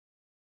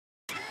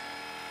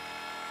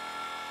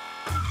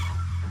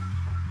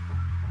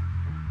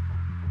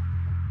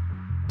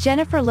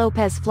Jennifer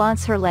Lopez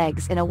flaunts her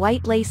legs in a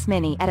white lace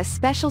mini at a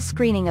special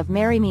screening of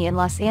Marry Me in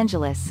Los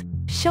Angeles,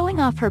 showing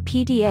off her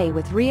PDA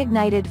with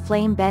reignited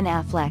flame Ben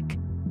Affleck.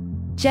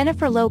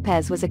 Jennifer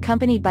Lopez was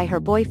accompanied by her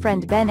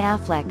boyfriend Ben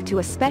Affleck to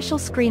a special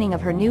screening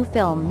of her new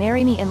film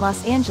Marry Me in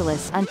Los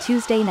Angeles on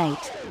Tuesday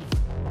night.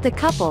 The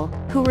couple,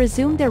 who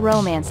resumed their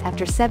romance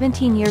after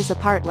 17 years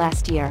apart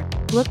last year,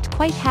 looked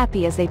quite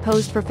happy as they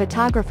posed for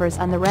photographers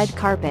on the red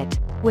carpet,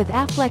 with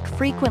Affleck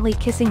frequently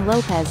kissing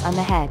Lopez on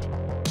the head.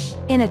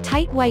 In a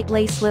tight white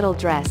lace little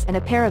dress and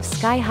a pair of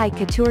sky-high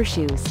couture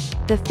shoes,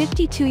 the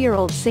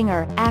 52-year-old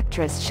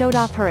singer-actress showed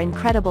off her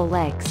incredible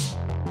legs.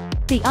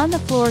 The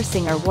on-the-floor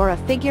singer wore a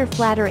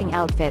figure-flattering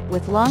outfit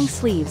with long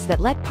sleeves that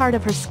let part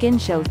of her skin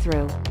show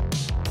through.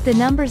 The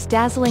number's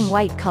dazzling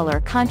white color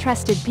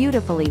contrasted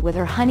beautifully with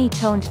her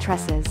honey-toned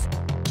tresses.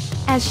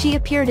 As she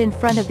appeared in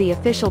front of the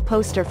official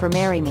poster for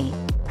Marry Me,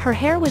 her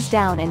hair was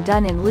down and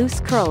done in loose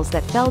curls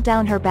that fell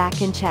down her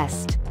back and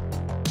chest.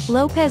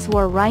 Lopez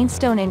wore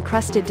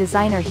rhinestone-encrusted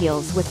designer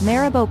heels with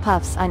marabou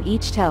puffs on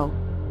each toe.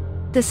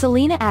 The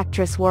Selena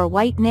actress wore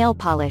white nail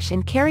polish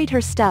and carried her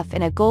stuff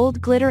in a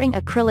gold glittering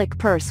acrylic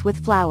purse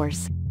with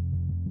flowers.